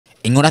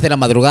En horas de la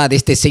madrugada de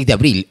este 6 de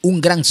abril,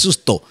 un gran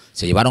susto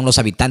se llevaron los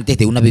habitantes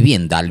de una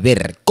vivienda al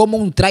ver cómo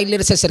un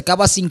tráiler se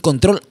acercaba sin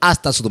control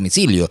hasta su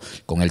domicilio,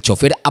 con el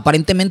chofer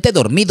aparentemente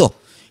dormido.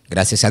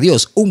 Gracias a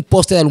Dios, un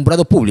poste de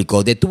alumbrado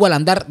público detuvo al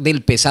andar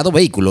del pesado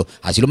vehículo,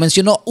 así lo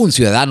mencionó un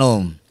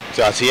ciudadano. O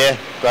sea, así es,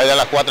 era a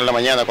las 4 de la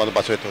mañana cuando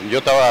pasó esto. Yo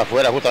estaba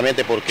afuera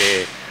justamente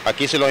porque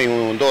aquí se nos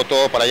inundó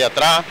todo para allá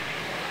atrás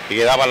y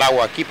quedaba el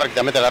agua aquí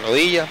prácticamente a la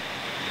rodilla.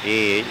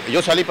 Y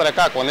yo salí para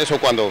acá con eso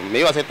cuando me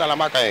iba a sentar la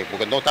hamaca,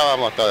 porque no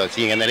estábamos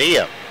sin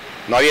energía,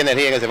 no había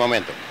energía en ese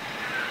momento.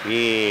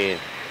 Y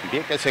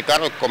bien que ese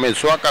carro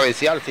comenzó a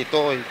cabecearse y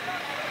todo, y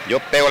yo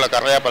pego la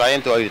carrera para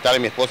adentro a gritarle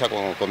a mi esposa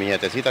con mi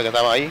nietecita que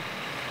estaba ahí,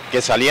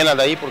 que salían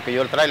de ahí porque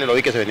yo el tráiler lo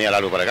vi que se venía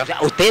largo para acá. O sea,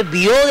 ¿usted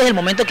vio desde el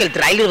momento que el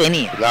tráiler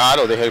venía?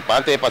 Claro,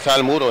 antes de pasar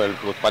el muro,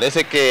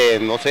 parece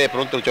que, no sé, de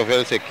pronto el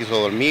chofer se quiso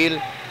dormir,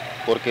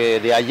 porque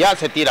de allá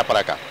se tira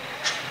para acá.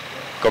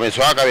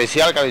 Comenzó a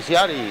cabecear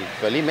y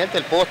felizmente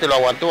el poste lo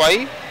aguantó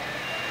ahí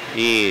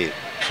y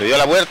se dio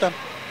la vuelta,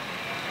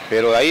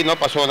 pero de ahí no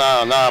pasó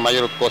nada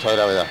mayor cosa de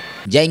gravedad.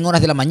 Ya en horas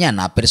de la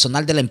mañana,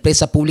 personal de la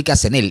empresa pública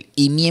Canal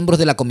y miembros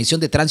de la Comisión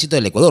de Tránsito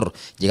del Ecuador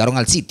llegaron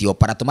al sitio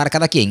para tomar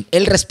cada quien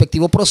el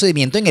respectivo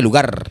procedimiento en el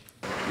lugar.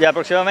 Y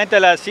aproximadamente a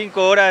las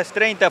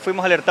 5:30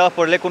 fuimos alertados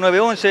por el ECO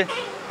 911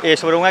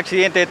 sobre un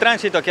accidente de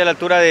tránsito aquí a la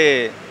altura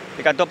de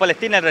cantón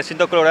Palestina, el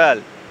recinto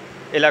Coloradal,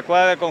 en la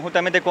cual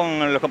conjuntamente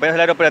con los compañeros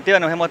del área operativa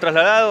nos hemos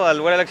trasladado al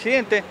lugar del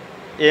accidente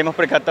y hemos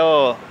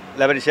percatado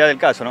la veracidad del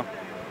caso, ¿no?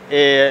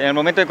 En el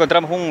momento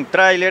encontramos un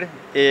tráiler,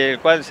 el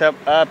cual se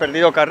ha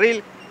perdido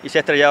carril y se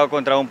ha estrellado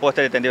contra un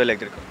poste de tendido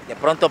eléctrico. ¿De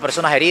pronto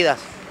personas heridas?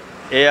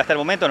 Hasta el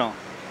momento no.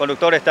 El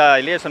conductor está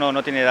ileso,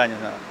 no tiene daños,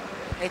 nada.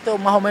 ¿Esto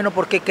más o menos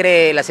por qué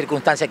cree la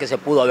circunstancia que se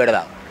pudo haber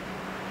dado?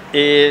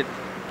 En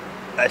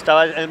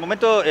el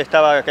momento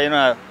estaba cayendo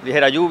una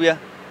ligera lluvia.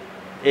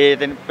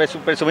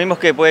 Presumimos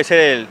que puede ser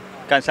el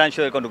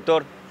cansancio del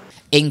conductor.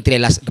 Entre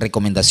las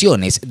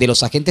recomendaciones de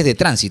los agentes de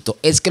tránsito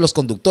es que los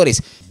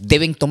conductores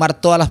deben tomar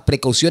todas las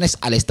precauciones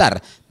al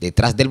estar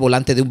detrás del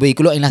volante de un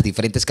vehículo en las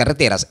diferentes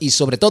carreteras y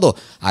sobre todo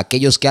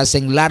aquellos que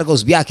hacen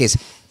largos viajes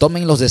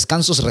tomen los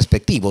descansos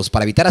respectivos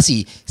para evitar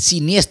así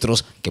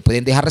siniestros que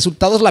pueden dejar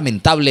resultados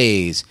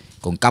lamentables.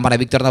 Con cámara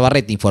Víctor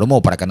Navarrete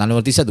informó para Canal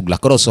Noticias Douglas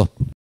Corozo.